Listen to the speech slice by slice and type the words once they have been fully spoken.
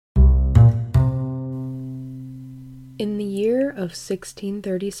In the year of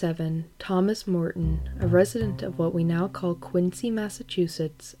 1637, Thomas Morton, a resident of what we now call Quincy,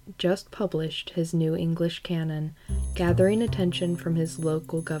 Massachusetts, just published his New English Canon, gathering attention from his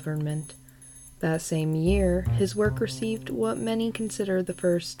local government. That same year, his work received what many consider the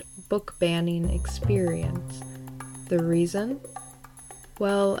first book banning experience. The reason?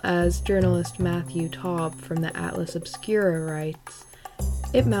 Well, as journalist Matthew Taub from the Atlas Obscura writes,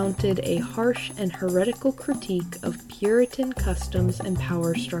 it mounted a harsh and heretical critique of Puritan customs and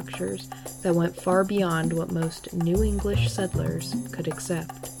power structures that went far beyond what most New English settlers could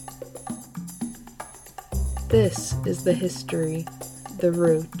accept. This is the history, the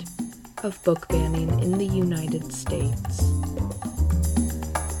root, of book banning in the United States.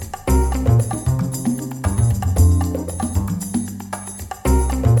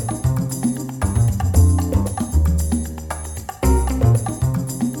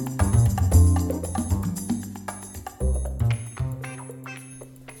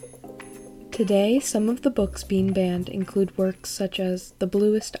 Today, some of the books being banned include works such as The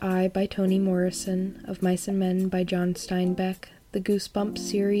Bluest Eye by Toni Morrison, Of Mice and Men by John Steinbeck, the Goosebumps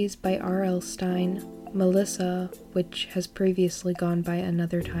series by R.L. Stine, Melissa, which has previously gone by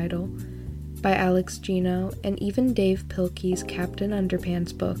another title, by Alex Gino, and even Dave Pilkey's Captain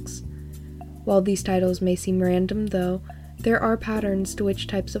Underpants books. While these titles may seem random, though, there are patterns to which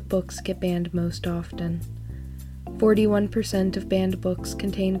types of books get banned most often. 41% of banned books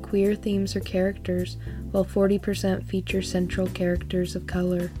contain queer themes or characters, while 40% feature central characters of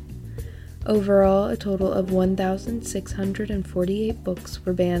color. Overall, a total of 1,648 books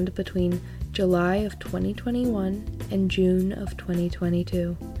were banned between July of 2021 and June of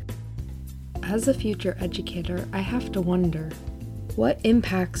 2022. As a future educator, I have to wonder, what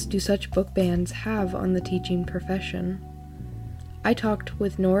impacts do such book bans have on the teaching profession? I talked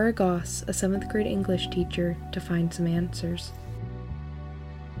with Nora Goss, a 7th grade English teacher, to find some answers.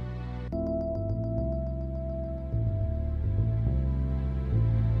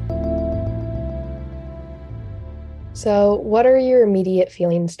 So, what are your immediate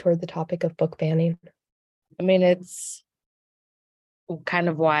feelings toward the topic of book banning? I mean, it's kind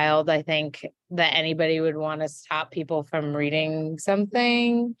of wild, I think, that anybody would want to stop people from reading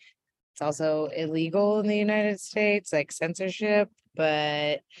something. It's also illegal in the United States, like censorship.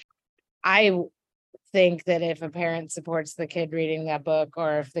 But I think that if a parent supports the kid reading that book,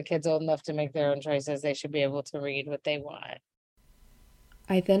 or if the kid's old enough to make their own choices, they should be able to read what they want.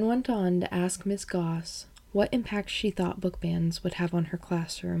 I then went on to ask Ms. Goss what impact she thought book bans would have on her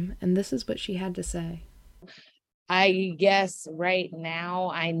classroom, and this is what she had to say. I guess right now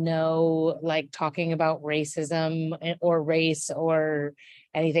I know, like, talking about racism or race or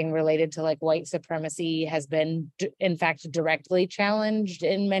anything related to like white supremacy has been in fact directly challenged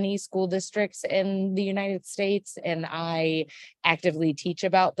in many school districts in the United States, and I actively teach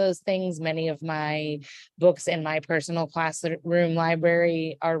about those things. Many of my books in my personal classroom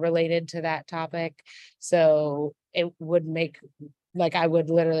library are related to that topic, so it would make, like, I would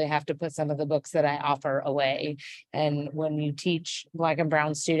literally have to put some of the books that I offer away. And when you teach Black and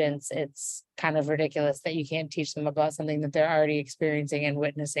brown students, it's kind of ridiculous that you can't teach them about something that they're already experiencing and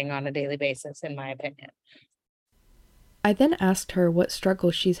witnessing on a daily basis, in my opinion. I then asked her what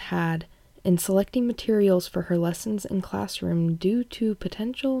struggles she's had in selecting materials for her lessons in classroom due to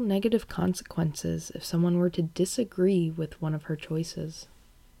potential negative consequences if someone were to disagree with one of her choices.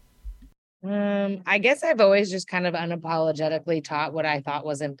 I guess I've always just kind of unapologetically taught what I thought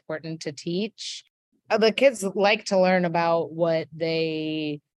was important to teach. The kids like to learn about what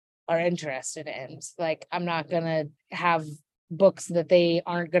they are interested in. Like, I'm not going to have books that they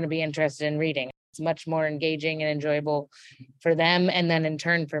aren't going to be interested in reading. It's much more engaging and enjoyable for them, and then in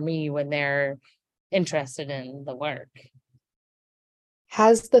turn for me when they're interested in the work.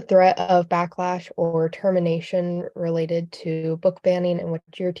 Has the threat of backlash or termination related to book banning and what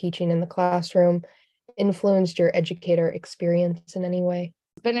you're teaching in the classroom influenced your educator experience in any way?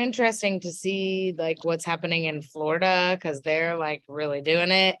 It's been interesting to see like what's happening in Florida, because they're like really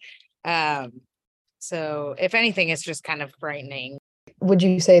doing it. So if anything, it's just kind of frightening. Would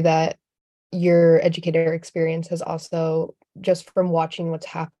you say that your educator experience has also, just from watching what's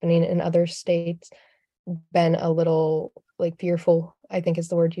happening in other states, been a little like fearful, I think is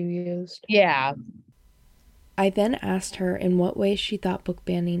the word you used? Yeah. I then asked her in what ways she thought book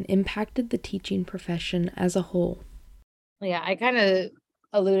banning impacted the teaching profession as a whole. Yeah, I kind of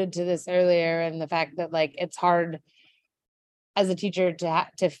alluded to this earlier, and the fact that like it's hard as a teacher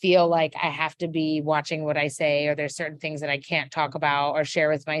to feel like I have to be watching what I say, or there's certain things that I can't talk about or share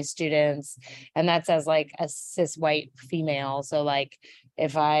with my students. And that's as like a cis white female. So like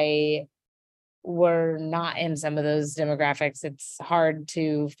if I were not in some of those demographics, it's hard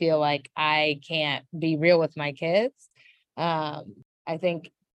to feel like I can't be real with my kids. I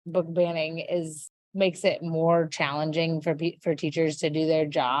think book banning makes it more challenging for teachers to do their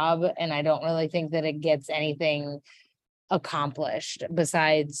job, and I don't really think that it gets anything accomplished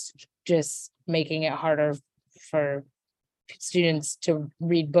besides just making it harder for students to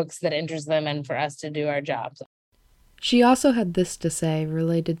read books that interest them and for us to do our jobs. She also had this to say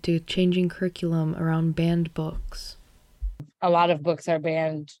related to changing curriculum around banned books. A lot of books are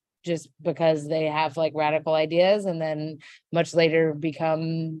banned just because they have like radical ideas and then much later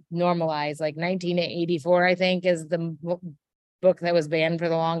become normalized. Like 1984, I think, is the book that was banned for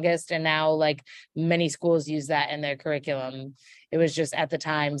the longest, and now like many schools use that in their curriculum. It was just at the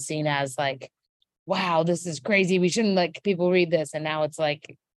time seen as like, wow, this is crazy, we shouldn't let people read this, and now it's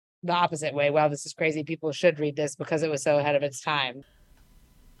like the opposite way. Wow, this is crazy, people should read this because it was so ahead of its time.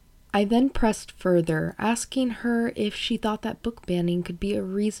 I then pressed further, asking her if she thought that book banning could be a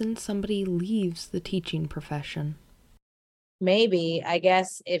reason somebody leaves the teaching profession. Maybe, I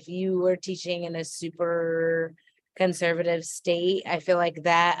guess if you were teaching in a super conservative state, I feel like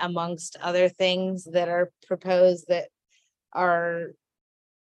that, amongst other things that are proposed that are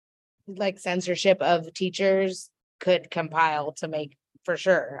like censorship of teachers, could compile to make, for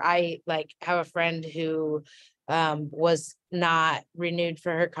sure. I like have a friend who was not renewed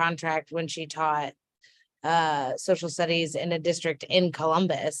for her contract when she taught social studies in a district in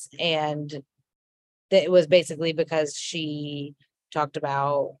Columbus, and it was basically because she talked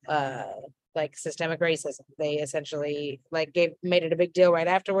about like systemic racism. They essentially like made it a big deal right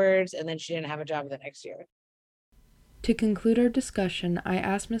afterwards, and then she didn't have a job the next year. To conclude our discussion, I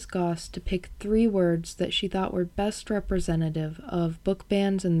asked Ms. Goss to pick 3 words that she thought were best representative of book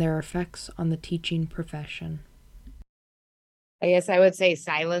bans and their effects on the teaching profession. I guess I would say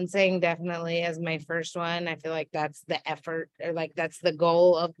silencing, definitely, as my first one. I feel like that's the effort, or like that's the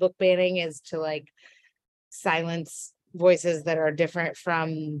goal of book banning, is to like silence voices that are different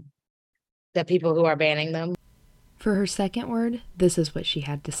from the people who are banning them. For her second word, this is what she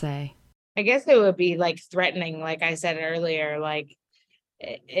had to say. I guess it would be like threatening, like I said earlier, like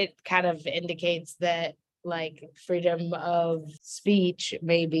it kind of indicates that like freedom of speech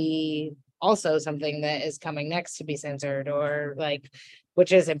may be also something that is coming next to be censored, or like,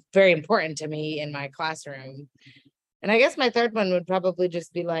 which is very important to me in my classroom. And I guess my third one would probably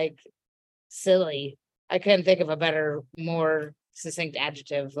just be like silly. I couldn't think of a better, more succinct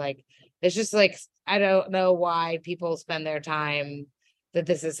adjective. Like, it's just like, I don't know why people spend their time, that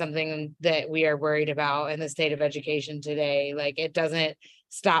this is something that we are worried about in the state of education today. Like, it doesn't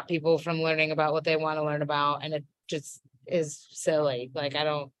stop people from learning about what they want to learn about, and it just is silly. Like, I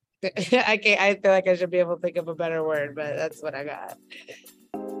don't, I can't, I feel like I should be able to think of a better word, but that's what I got.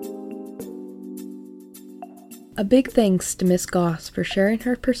 A big thanks to Ms. Goss for sharing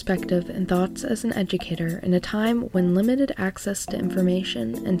her perspective and thoughts as an educator in a time when limited access to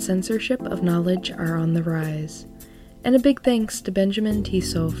information and censorship of knowledge are on the rise. And a big thanks to Benjamin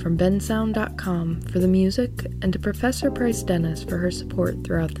Tissot from bensound.com for the music, and to Professor Price Dennis for her support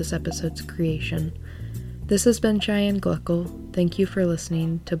throughout this episode's creation. This has been Cheyenne Gluckle. Thank you for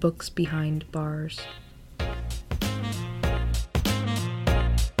listening to Books Behind Bars.